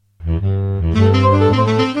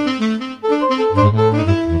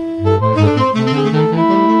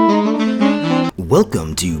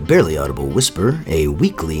to Barely Audible Whisper, a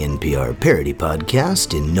weekly NPR parody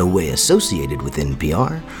podcast in no way associated with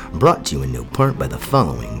NPR, brought to you in no part by the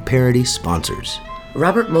following parody sponsors.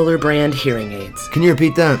 Robert Mueller brand hearing aids. Can you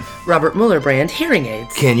repeat that? Robert Mueller brand hearing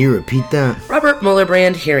aids. Can you repeat that? Robert Mueller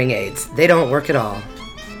brand hearing aids. They don't work at all.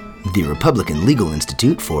 The Republican Legal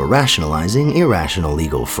Institute for Rationalizing Irrational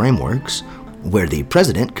Legal Frameworks, where the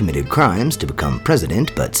president committed crimes to become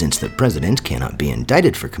president, but since the president cannot be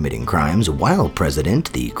indicted for committing crimes while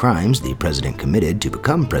president, the crimes the president committed to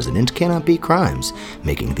become president cannot be crimes,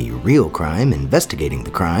 making the real crime investigating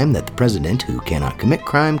the crime that the president who cannot commit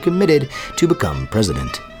crime committed to become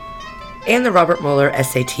president. And the Robert Mueller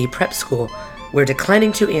SAT Prep School, where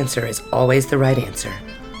declining to answer is always the right answer.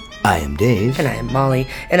 I am Dave. And I am Molly,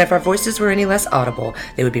 and if our voices were any less audible,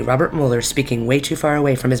 they would be Robert Mueller speaking way too far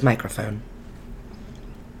away from his microphone.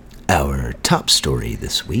 Our top story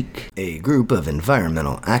this week, a group of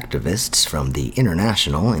environmental activists from the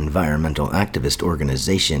international environmental activist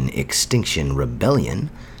organization Extinction Rebellion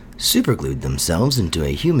superglued themselves into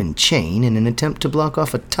a human chain in an attempt to block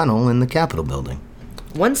off a tunnel in the Capitol building.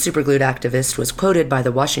 One superglued activist was quoted by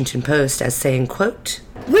the Washington Post as saying, quote,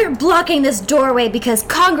 "We're blocking this doorway because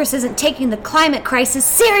Congress isn't taking the climate crisis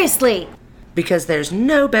seriously." Because there's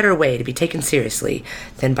no better way to be taken seriously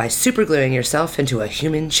than by supergluing yourself into a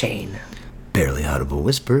human chain. Barely Audible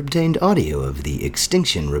Whisper obtained audio of the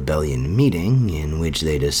Extinction Rebellion meeting in which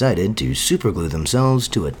they decided to superglue themselves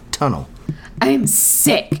to a tunnel. I am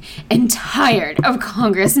sick and tired of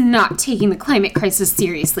Congress not taking the climate crisis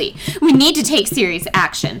seriously. We need to take serious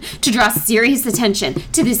action to draw serious attention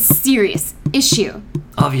to this serious issue.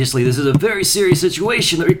 Obviously, this is a very serious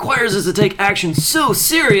situation that requires us to take action so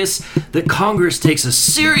serious that Congress takes us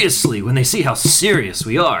seriously when they see how serious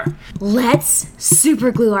we are. Let's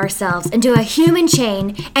superglue ourselves into a human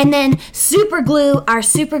chain and then superglue our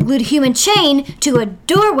superglued human chain to a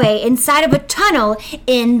doorway inside of a tunnel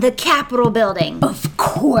in the Capitol building. Of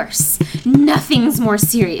course. Nothing's more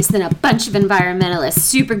serious than a bunch of environmentalists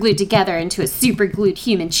superglued together into a superglued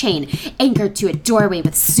human chain anchored to a doorway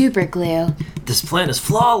with superglue. This plan is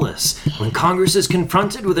flawless. When Congress is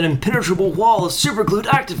confronted with an impenetrable wall of superglued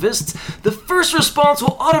activists, the first response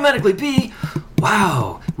will automatically be,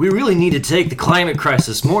 wow, we really need to take the climate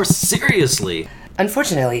crisis more seriously.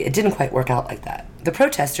 Unfortunately, it didn't quite work out like that. The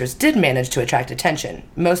protesters did manage to attract attention,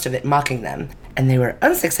 most of it mocking them, and they were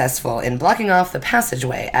unsuccessful in blocking off the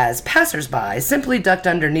passageway as passers-by simply ducked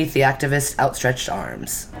underneath the activists' outstretched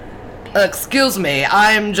arms. Excuse me,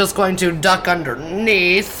 I'm just going to duck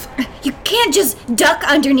underneath. You can't just duck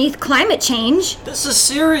underneath climate change. This is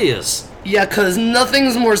serious. Yeah, 'cause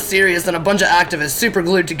nothing's more serious than a bunch of activists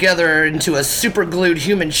superglued together into a superglued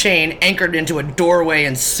human chain anchored into a doorway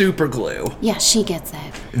in superglue. Yeah, she gets it.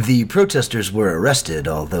 The protesters were arrested,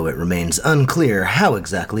 although it remains unclear how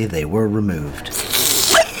exactly they were removed.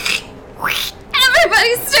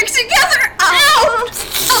 Everybody stick together! Ow!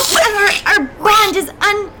 Our bond is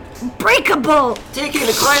unbreakable! Taking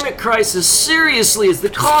the climate crisis seriously is the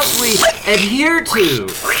cause we adhere to.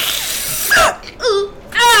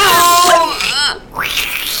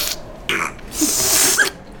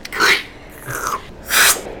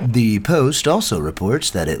 The Post also reports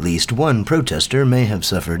that at least one protester may have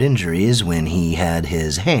suffered injuries when he had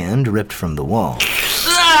his hand ripped from the wall.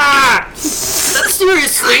 Ah! That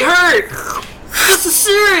seriously hurt! This is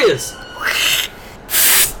serious!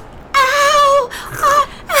 Ow!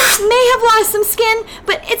 I may have lost some skin,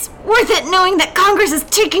 but it's worth it knowing that Congress is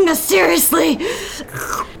taking us seriously.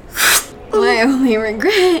 My only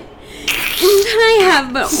regret is that I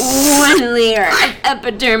have but one layer of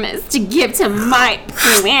epidermis to give to my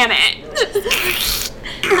planet.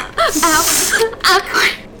 Ow.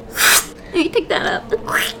 Let me pick that up.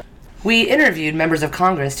 We interviewed members of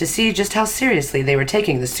Congress to see just how seriously they were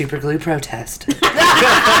taking the superglue protest.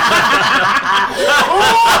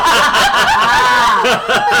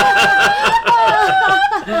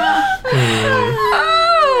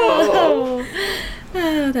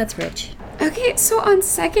 Oh, that's rich. Okay, so on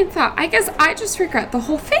second thought, I guess I just regret the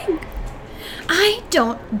whole thing. I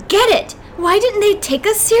don't get it. Why didn't they take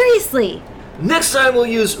us seriously? Next time we'll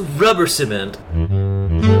use rubber cement.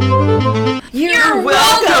 You're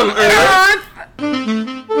welcome, Earth!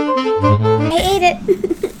 I ate it.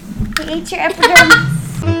 I ate your epidermis.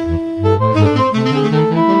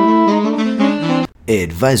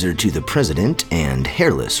 Advisor to the president and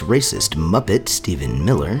hairless racist Muppet Stephen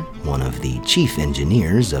Miller, one of the chief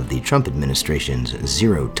engineers of the Trump administration's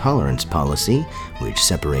zero-tolerance policy, which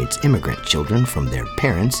separates immigrant children from their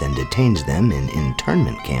parents and detains them in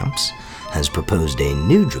internment camps, has proposed a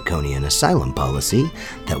new draconian asylum policy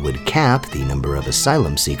that would cap the number of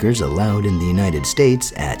asylum seekers allowed in the United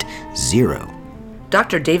States at 0.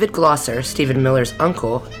 Dr. David Glosser, Stephen Miller's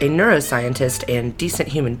uncle, a neuroscientist and decent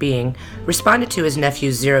human being, responded to his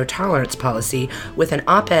nephew's zero-tolerance policy with an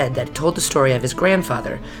op-ed that told the story of his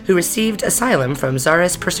grandfather, who received asylum from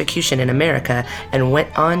Tsarist persecution in America and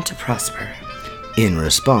went on to prosper. In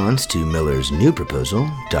response to Miller's new proposal,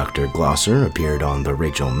 Dr. Glosser appeared on The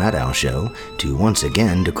Rachel Maddow Show to once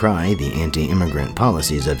again decry the anti-immigrant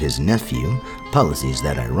policies of his nephew, policies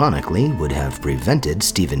that ironically would have prevented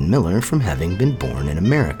Stephen Miller from having been born in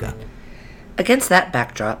America. Against that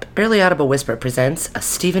backdrop, Barely Audible Whisper presents a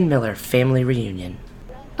Stephen Miller family reunion.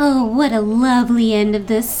 Oh, what a lovely end of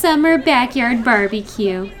the summer backyard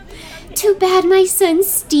barbecue. Too bad my son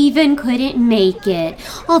Stephen couldn't make it,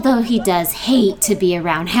 although he does hate to be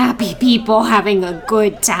around happy people having a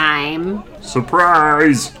good time.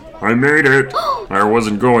 Surprise! I made it! I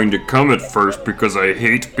wasn't going to come at first because I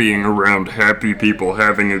hate being around happy people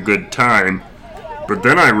having a good time. But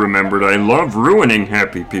then I remembered I love ruining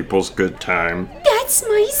happy people's good time. That's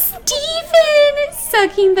my Stephen!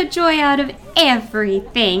 Sucking the joy out of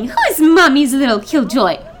everything. Who's Mommy's little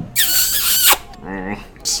killjoy?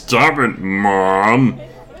 Stop it, Mom.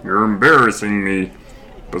 You're embarrassing me.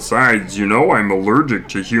 Besides, you know I'm allergic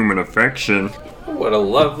to human affection. What a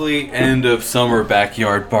lovely end of summer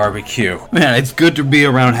backyard barbecue. Man, it's good to be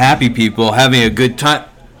around happy people having a good time.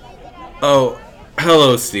 Oh,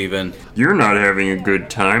 hello, Stephen. You're not having a good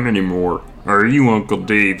time anymore, are you, Uncle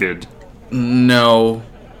David? No.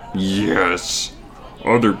 Yes.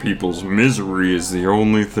 Other people's misery is the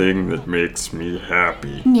only thing that makes me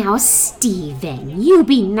happy. Now, Stephen, you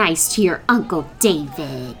be nice to your Uncle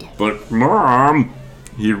David. But, Mom,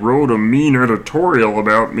 he wrote a mean editorial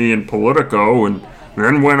about me in Politico and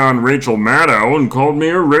then went on Rachel Maddow and called me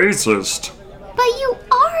a racist. But you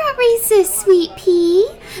are a racist, Sweet Pea.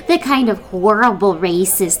 The kind of horrible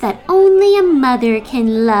racist that only a mother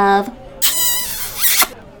can love.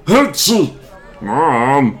 Hoochie!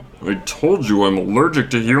 Mom, I told you I'm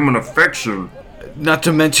allergic to human affection. Not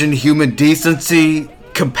to mention human decency,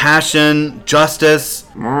 compassion, justice.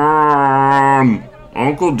 Mom,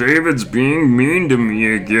 Uncle David's being mean to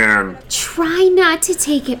me again. Try not to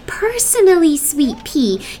take it personally, Sweet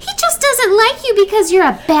Pea. He just doesn't like you because you're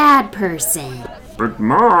a bad person. But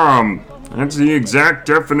Mom, that's the exact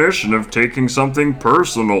definition of taking something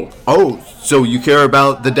personal. Oh, so you care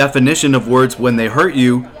about the definition of words when they hurt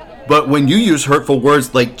you, but when you use hurtful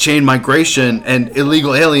words like chain migration and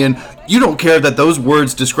illegal alien, you don't care that those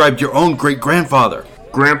words described your own great-grandfather.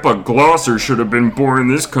 Grandpa Glosser should have been born in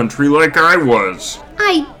this country like I was.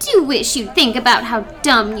 I do wish you'd think about how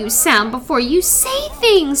dumb you sound before you say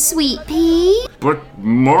things, Sweet Pea. But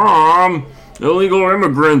Mom, illegal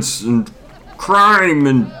immigrants and crime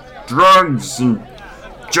and drugs and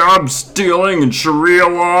job stealing and Sharia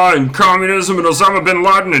law and communism and Osama bin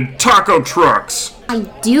Laden and taco trucks. I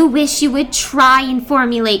do wish you would try and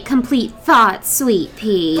formulate complete thoughts, Sweet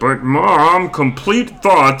Pea. But Mom, complete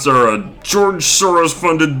thoughts are a George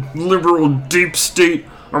Soros-funded liberal deep state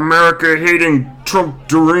America-hating Trump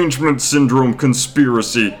derangement syndrome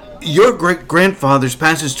conspiracy. Your great-grandfather's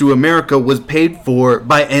passage to America was paid for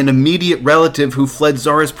by an immediate relative who fled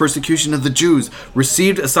Tsarist persecution of the Jews,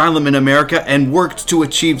 received asylum in America, and worked to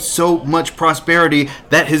achieve so much prosperity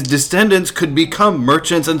that his descendants could become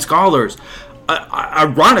merchants and scholars.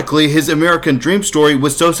 Ironically, his American dream story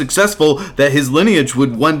was so successful that his lineage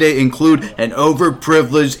would one day include an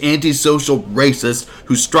overprivileged, antisocial racist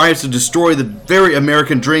who strives to destroy the very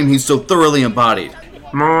American dream he so thoroughly embodied.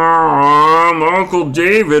 Mom, Uncle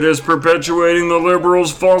David is perpetuating the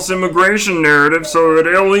liberals' false immigration narrative so that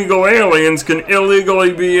illegal aliens can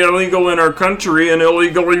illegally be illegal in our country and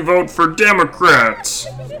illegally vote for Democrats.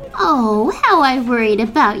 Oh, how I worried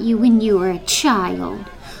about you when you were a child.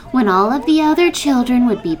 When all of the other children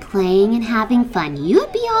would be playing and having fun,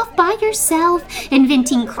 you'd be off by yourself,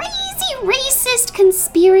 inventing crazy racist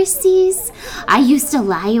conspiracies. I used to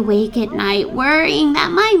lie awake at night worrying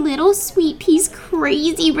that my little Sweet Pea's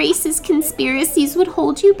crazy racist conspiracies would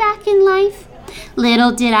hold you back in life.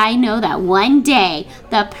 Little did I know that one day,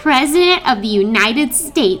 the President of the United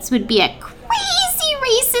States would be a crazy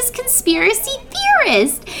racist conspiracy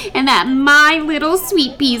theorist, and that my little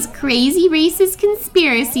Sweet Pea's crazy racist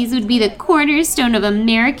conspiracies would be the cornerstone of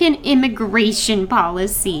American immigration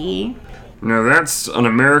policy. Now that's an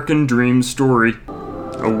American dream story.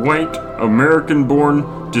 A white,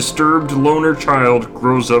 American-born, disturbed loner child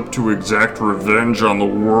grows up to exact revenge on the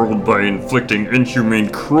world by inflicting inhumane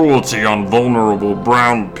cruelty on vulnerable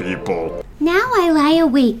brown people. Now I lie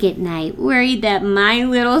awake at night, worried that my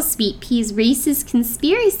little sweet pea's racist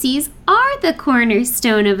conspiracies are the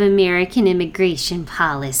cornerstone of American immigration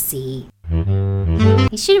policy.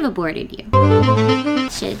 I should have aborted you.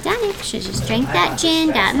 Should have done it. Should have just drank that gin,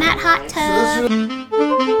 got in that hot tub,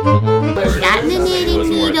 gotten a knitting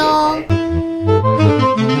needle.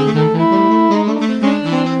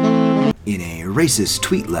 In a racist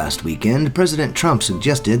tweet last weekend, President Trump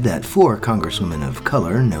suggested that 4 congresswomen of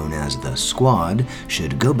color, known as the Squad,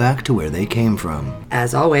 should go back to where they came from.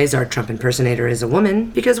 As always, our Trump impersonator is a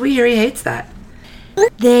woman, because we hear he hates that.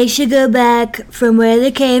 They should go back from where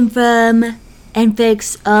they came from and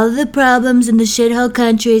fix all the problems in the shithole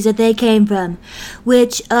countries that they came from,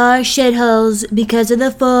 which are shitholes because of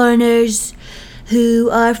the foreigners who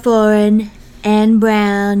are foreign and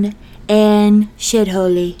brown and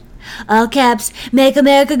shitholey. All caps, make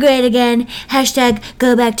America great again. Hashtag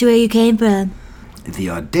go back to where you came from. The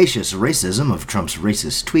audacious racism of Trump's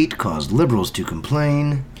racist tweet caused liberals to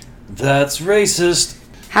complain. That's racist.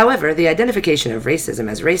 However, the identification of racism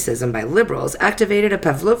as racism by liberals activated a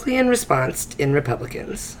Pavlovian response in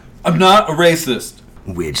Republicans. I'm not a racist.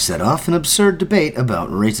 Which set off an absurd debate about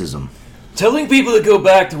racism. Telling people to go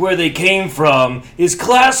back to where they came from is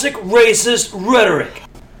classic racist rhetoric.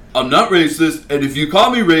 I'm not racist, and if you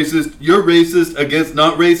call me racist, you're racist against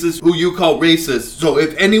not racist who you call racist. So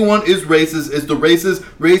if anyone is racist, it's the racist,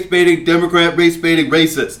 race-baiting, Democrat, race-baiting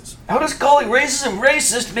racists. How does calling racism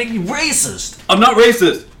racist make you racist? I'm not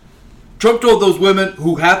racist. Trump told those women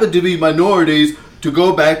who happen to be minorities to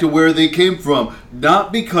go back to where they came from,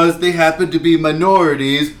 not because they happen to be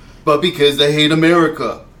minorities, but because they hate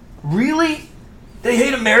America. Really? They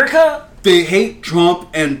hate America? They hate Trump,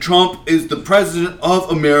 and Trump is the president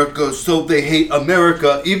of America, so they hate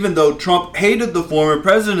America, even though Trump hated the former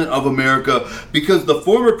president of America, because the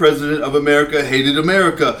former president of America hated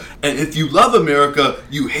America. And if you love America,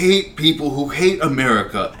 you hate people who hate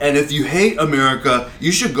America. And if you hate America,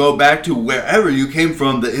 you should go back to wherever you came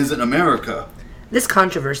from that isn't America. This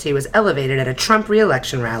controversy was elevated at a Trump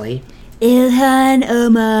re-election rally. Ilhan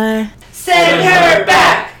Omar. Send her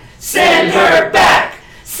back! Send her back!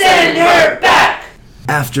 Send her back!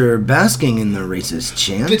 After basking in the racist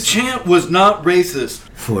chant, The chant was not racist.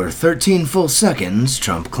 for 13 full seconds,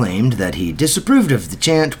 Trump claimed that he disapproved of the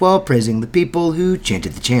chant while praising the people who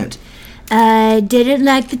chanted the chant. I didn't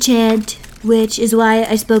like the chant, which is why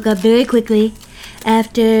I spoke up very quickly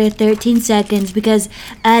after 13 seconds, because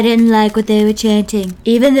I didn't like what they were chanting.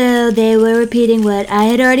 Even though they were repeating what I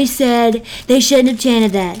had already said, they shouldn't have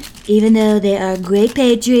chanted that. Even though they are great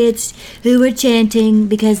patriots who were chanting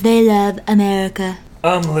because they love America.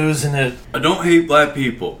 I'm losing it. I don't hate black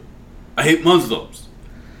people. I hate Muslims.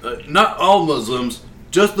 Not all Muslims,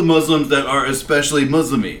 just the Muslims that are especially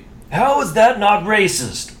Muslim-y. How is that not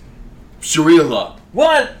racist? Sharia law.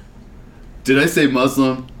 What? Did I say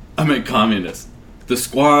Muslim? I meant communist. The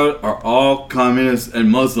Squad are all communists and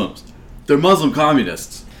Muslims. They're Muslim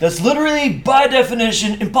communists. That's literally, by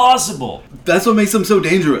definition, impossible. That's what makes them so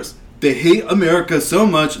dangerous. They hate America so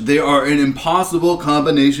much, they are an impossible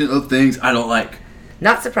combination of things I don't like.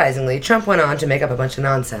 Not surprisingly, Trump went on to make up a bunch of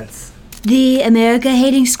nonsense. The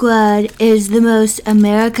America-hating squad is the most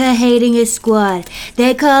America-hatingest squad.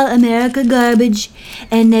 They call America garbage,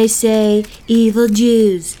 and they say evil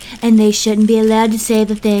Jews, and they shouldn't be allowed to say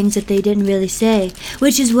the things that they didn't really say,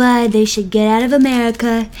 which is why they should get out of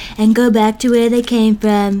America and go back to where they came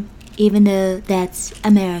from, even though that's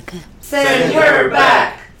America. Send her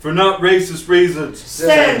back! For not racist reasons.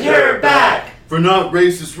 Send her back! For not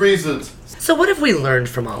racist reasons. So what have we learned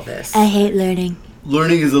from all this? I hate learning.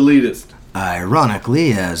 Learning is elitist.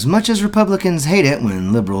 Ironically, as much as Republicans hate it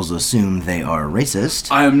when liberals assume they are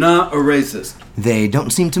racist, I am not a racist. they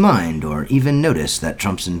don't seem to mind or even notice that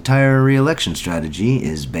Trump's entire re-election strategy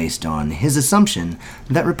is based on his assumption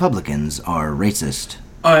that Republicans are racist.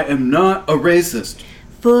 I am not a racist.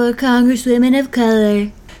 4 congresswomen of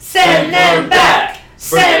color. Send them back!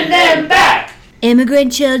 Send them back!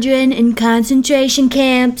 Immigrant children in concentration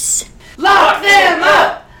camps. Lock them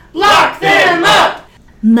up! Lock them up!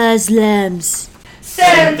 Muslims.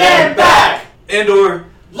 Send them back! And or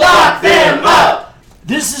Lock them up!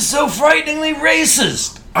 This is so frighteningly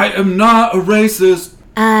racist. I am not a racist.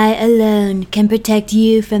 I alone can protect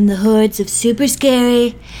you from the hordes of super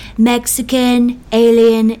scary, Mexican,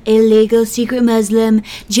 alien, illegal, secret Muslim,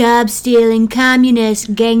 job-stealing,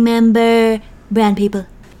 communist, gang member, brown people.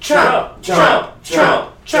 Trump! Trump!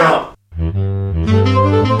 Trump! Trump!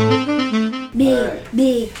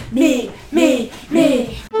 Me.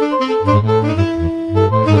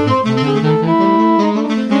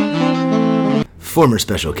 Former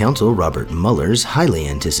special counsel Robert Mueller's highly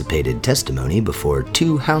anticipated testimony before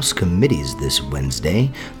 2 House committees this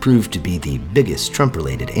Wednesday proved to be the biggest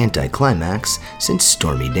Trump-related anti-climax since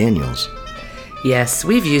Stormy Daniels. Yes,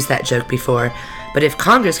 we've used that joke before, but if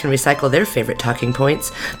Congress can recycle their favorite talking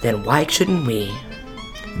points, then why shouldn't we?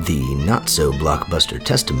 The not-so-blockbuster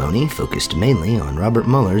testimony focused mainly on Robert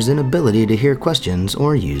Mueller's inability to hear questions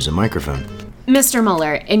or use a microphone. Mr.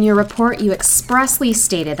 Mueller, in your report, you expressly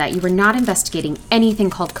stated that you were not investigating anything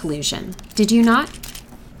called collusion. Did you not?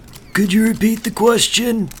 Could you repeat the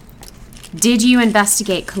question? Did you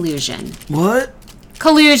investigate collusion? What?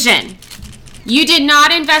 Collusion! You did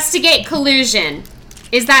not investigate collusion.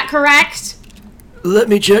 Is that correct? Let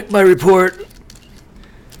me check my report.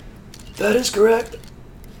 That is correct.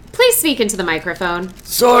 Please speak into the microphone.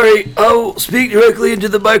 Sorry, I will speak directly into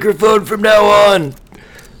the microphone from now on.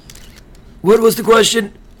 What was the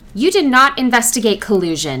question? You did not investigate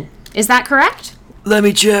collusion. Is that correct? Let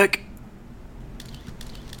me check.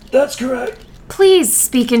 That's correct. Please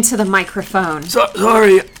speak into the microphone.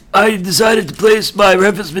 Sorry, I decided to place my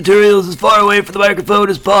reference materials as far away from the microphone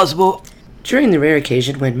as possible. During the rare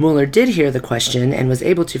occasion when Mueller did hear the question and was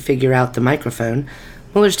able to figure out the microphone,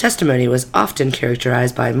 Mueller's testimony was often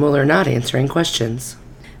characterized by Mueller not answering questions.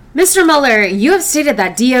 Mr. Mueller, you have stated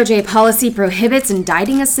that DOJ policy prohibits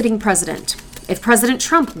indicting a sitting president. If President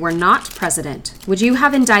Trump were not president, would you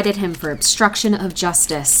have indicted him for obstruction of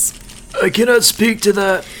justice? I cannot speak to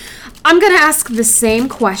that. I'm going to ask the same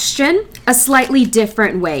question a slightly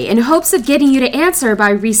different way in hopes of getting you to answer by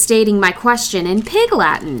restating my question in Pig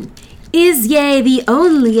Latin. Is ye the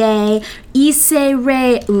only ise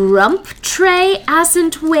re rump tre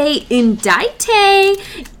ascent way indite,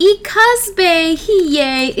 e cusbe he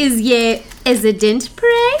is ye esident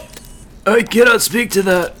pray? I cannot speak to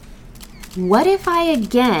that. What if I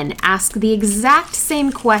again ask the exact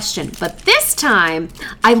same question, but this time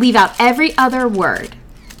I leave out every other word?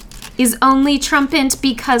 Is only trumpant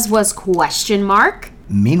because was question mark?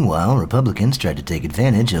 Meanwhile, Republicans tried to take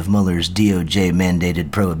advantage of Mueller's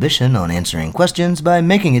DOJ-mandated prohibition on answering questions by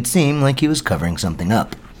making it seem like he was covering something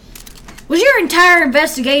up. Was your entire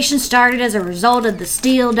investigation started as a result of the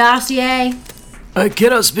Steele dossier? I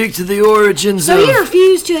cannot speak to the origins So of... you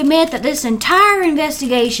refuse to admit that this entire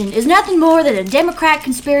investigation is nothing more than a Democrat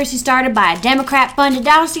conspiracy started by a Democrat-funded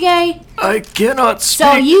dossier? I cannot speak...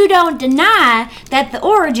 So you don't deny that the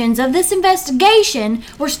origins of this investigation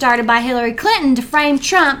were started by Hillary Clinton to frame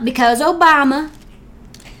Trump because Obama.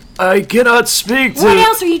 I cannot speak to... What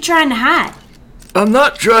else are you trying to hide? I'm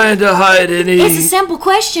not trying to hide any... It's a simple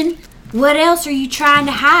question. What else are you trying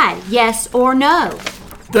to hide? Yes or no?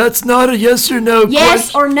 That's not a yes or no question.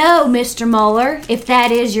 Yes or no, Mr. Mueller, if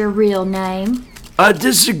that is your real name. I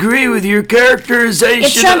disagree with your characterization.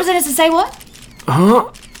 If Trump is innocent, say what? Huh?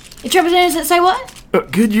 If Trump is innocent, say what?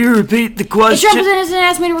 Could you repeat the question? If Trump is innocent,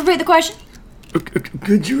 ask me to repeat the question.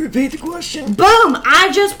 Could you repeat the question? Boom! I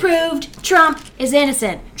just proved Trump is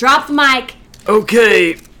innocent. Drop the mic.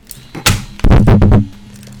 Okay.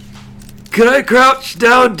 Can I crouch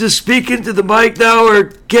down to speak into the mic now, or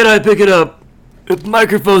can I pick it up?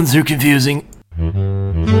 Microphones are confusing.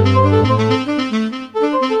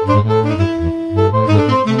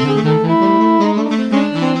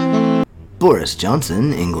 Boris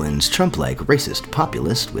Johnson, England's Trump-like racist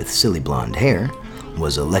populist with silly blonde hair,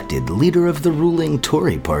 was elected leader of the ruling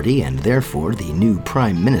Tory party and therefore the new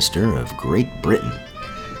Prime Minister of Great Britain.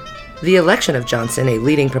 The election of Johnson, a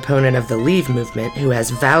leading proponent of the Leave movement who has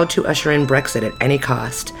vowed to usher in Brexit at any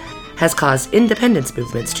cost, has caused independence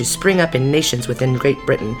movements to spring up in nations within Great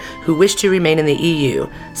Britain who wish to remain in the EU,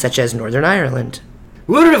 such as Northern Ireland.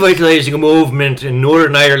 We're revitalizing a movement in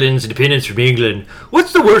Northern Ireland's independence from England.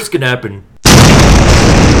 What's the worst can happen?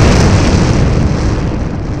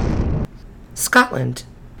 Scotland.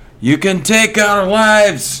 You can take our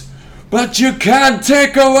lives, but you can't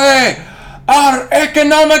take away our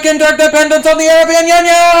economic interdependence on the European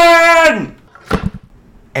Union!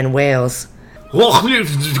 And Wales. Follow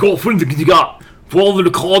the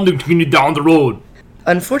conduct down the road.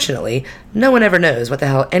 Unfortunately, no one ever knows what the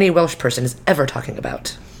hell any Welsh person is ever talking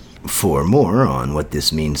about. For more on what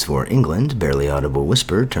this means for England, Barely Audible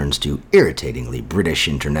Whisper turns to irritatingly British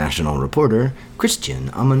international reporter Christian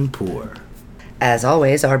Amanpour. As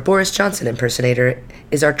always, our Boris Johnson impersonator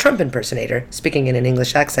is our Trump impersonator speaking in an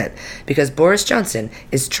English accent, because Boris Johnson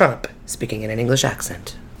is Trump speaking in an English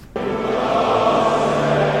accent.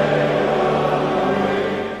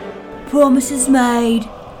 Promises made,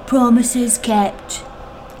 promises kept.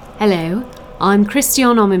 Hello, I'm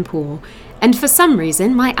Christian Amanpour, and for some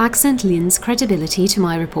reason my accent lends credibility to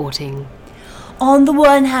my reporting. On the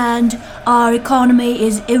one hand, our economy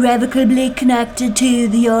is irrevocably connected to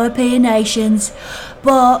the European nations,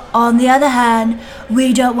 but on the other hand,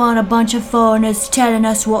 we don't want a bunch of foreigners telling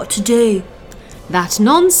us what to do. That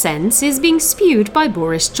nonsense is being spewed by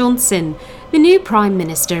Boris Johnson, the new Prime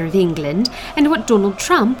Minister of England, and what Donald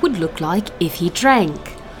Trump would look like if he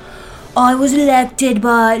drank. I was elected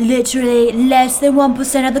by literally less than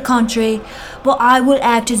 1% of the country, but I will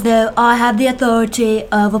act as though I have the authority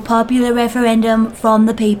of a popular referendum from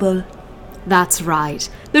the people. That's right.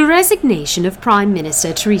 The resignation of Prime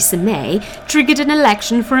Minister Theresa May triggered an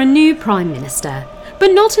election for a new Prime Minister,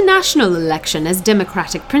 but not a national election as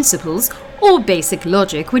democratic principles or basic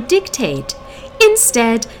logic would dictate.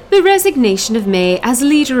 Instead, the resignation of May as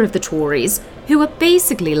leader of the Tories, who are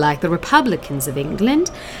basically like the Republicans of England,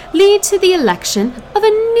 lead to the election of a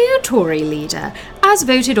new Tory leader, as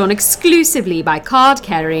voted on exclusively by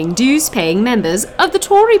card-carrying, dues-paying members of the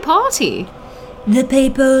Tory party. The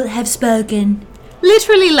people have spoken.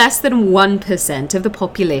 Literally less than 1% of the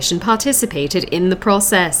population participated in the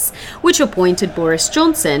process, which appointed Boris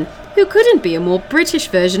Johnson, who couldn't be a more British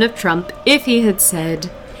version of Trump if he had said,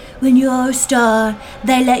 "When you're a star,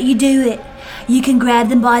 they let you do it. You can grab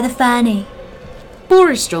them by the fanny."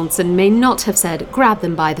 Boris Johnson may not have said grab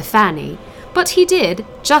them by the fanny, but he did,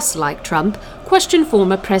 just like Trump, question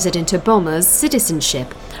former President Obama's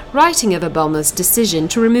citizenship, writing of Obama's decision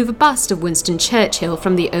to remove a bust of Winston Churchill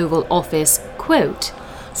from the Oval Office, quote,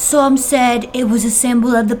 "Some said it was a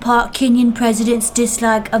symbol of the Park Kenyan president's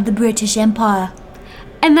dislike of the British Empire."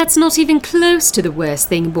 And that's not even close to the worst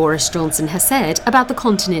thing Boris Johnson has said about the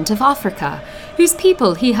continent of Africa, whose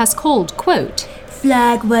people he has called, quote,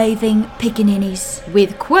 "Flag-waving pickaninnies,"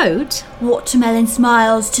 with, quote, "watermelon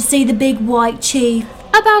smiles to see the big white chief,"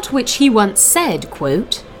 about which he once said,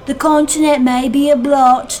 quote, "The continent may be a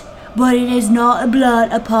blot, but it is not a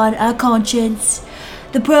blot upon our conscience.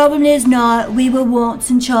 The problem is not we were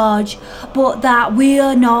once in charge, but that we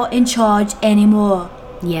are not in charge anymore."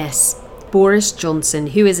 Yes, Boris Johnson,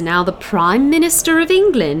 who is now the Prime Minister of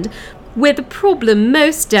England, where the problem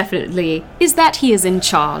most definitely is that he is in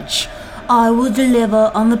charge. "I will deliver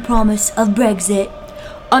on the promise of Brexit."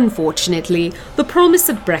 Unfortunately, the promise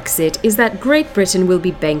of Brexit is that Great Britain will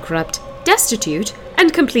be bankrupt, destitute,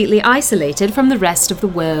 and completely isolated from the rest of the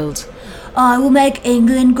world. "I will make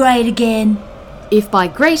England great again." If by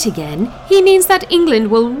great again, he means that England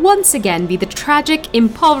will once again be the tragic,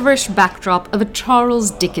 impoverished backdrop of a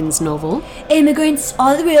Charles Dickens novel. "Immigrants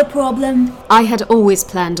are the real problem." I had always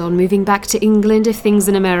planned on moving back to England if things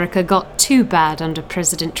in America got too bad under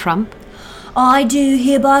President Trump. "I do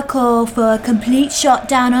hereby call for a complete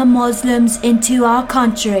shutdown of Muslims into our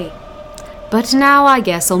country." But now I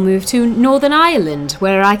guess I'll move to Northern Ireland,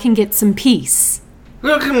 where I can get some peace.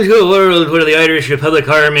 Welcome to a world where the Irish Republic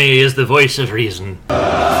Army is the voice of reason.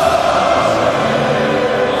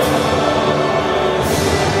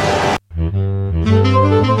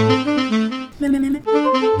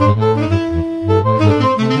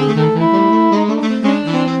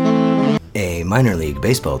 A minor league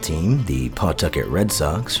baseball team, the Pawtucket Red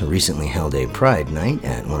Sox, recently held a Pride Night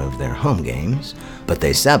at one of their home games, but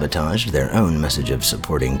they sabotaged their own message of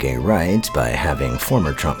supporting gay rights by having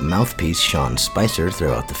former Trump mouthpiece Sean Spicer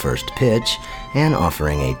throw out the first pitch and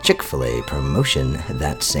offering a Chick-fil-A promotion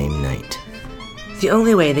that same night. The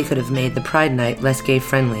only way they could have made the Pride Night less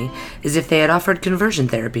gay-friendly is if they had offered conversion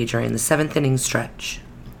therapy during the 7th-inning stretch.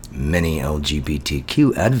 Many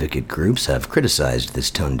LGBTQ advocate groups have criticized this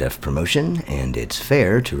tone-deaf promotion, and it's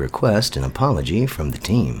fair to request an apology from the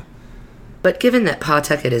team. But given that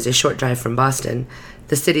Pawtucket is a short drive from Boston,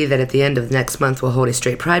 the city that at the end of next month will hold a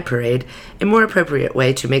straight pride parade, a more appropriate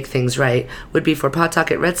way to make things right would be for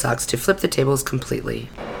Pawtucket Red Sox to flip the tables completely.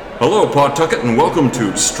 Hello, Pawtucket, and welcome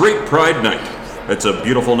to Straight Pride Night. It's a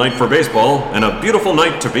beautiful night for baseball, and a beautiful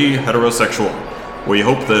night to be heterosexual. We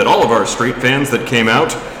hope that all of our straight fans that came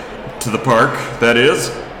out to the park, that is,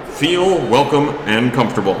 feel welcome and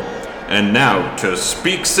comfortable. And now, to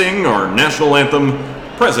sing our national anthem,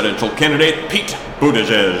 presidential candidate Pete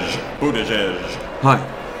Buttigieg. Hi,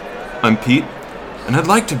 I'm Pete, and I'd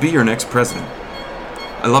like to be your next president.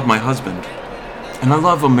 I love my husband, and I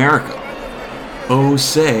love America. Oh,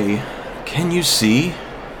 say, can you see,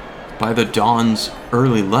 by the dawn's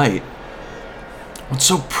early light, what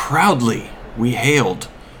so proudly we hailed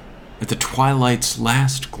at the twilight's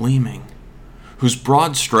last gleaming, whose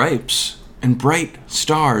broad stripes and bright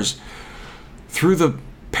stars through the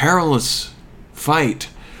perilous fight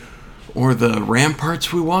or the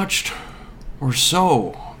ramparts we watched were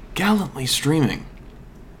so gallantly streaming.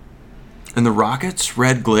 And the rockets'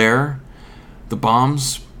 red glare, the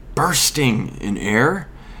bombs bursting in air,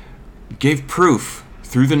 gave proof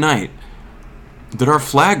through the night that our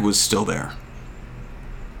flag was still there.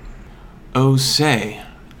 Oh, say,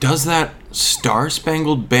 does that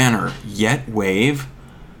star-spangled banner yet wave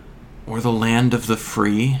o'er the land of the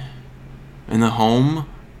free and the home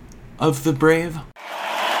of the brave?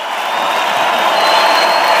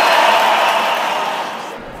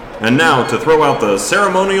 And now, to throw out the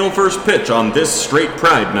ceremonial first pitch on this straight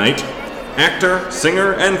Pride night, actor,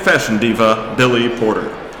 singer, and fashion diva Billy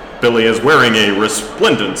Porter. Billy is wearing a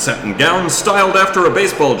resplendent satin gown styled after a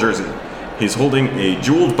baseball jersey. He's holding a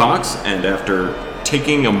jeweled box, and after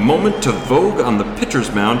taking a moment to vogue on the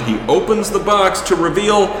pitcher's mound, he opens the box to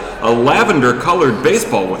reveal a lavender-colored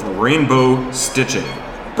baseball with rainbow stitching.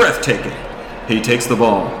 Breathtaking. He takes the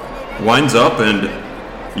ball, winds up, and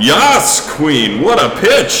yas, Queen! What a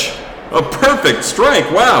pitch! A perfect strike!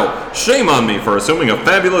 Wow! Shame on me for assuming a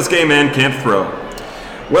fabulous gay man can't throw.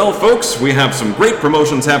 Well, folks, we have some great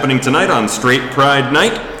promotions happening tonight on Straight Pride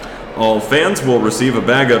Night. All fans will receive a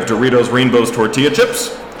bag of Doritos Rainbows tortilla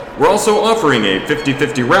chips. We're also offering a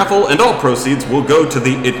 50-50 raffle, and all proceeds will go to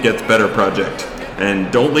the It Gets Better project.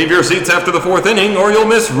 And don't leave your seats after the fourth inning, or you'll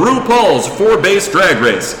miss RuPaul's 4-base drag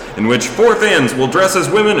race, in which 4 fans will dress as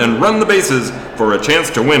women and run the bases for a chance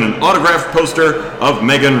to win an autographed poster of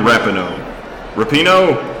Megan Rapinoe.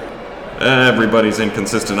 Rapinoe? Everybody's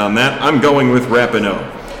inconsistent on that. I'm going with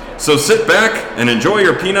Rapinoe. So sit back and enjoy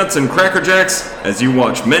your peanuts and Cracker Jacks as you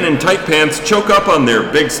watch men in tight pants choke up on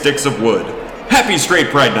their big sticks of wood. Happy Straight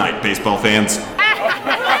Pride Night, baseball fans.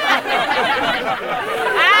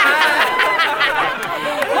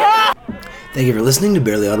 Thank you for listening to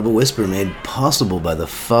Barely Audible Whisper, made possible by the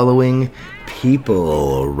following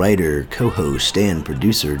people: writer, co-host, and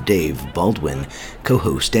producer Dave Baldwin,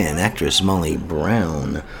 co-host and actress Molly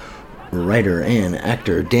Brown, writer and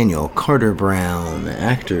actor Daniel Carter Brown,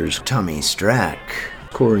 actors Tommy Strack,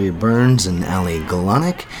 Corey Burns, and Ali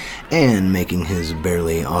Galonic, and making his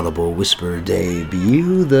Barely Audible Whisper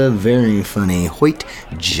debut, the very funny Hoyt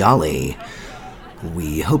Jolly.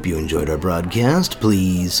 We hope you enjoyed our broadcast.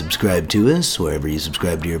 Please subscribe to us wherever you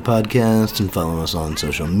subscribe to your podcast, and follow us on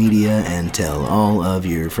social media, and tell all of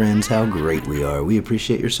your friends how great we are. We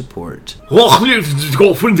appreciate your support. Follow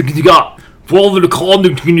the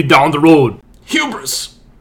conduct down the road. Hubris!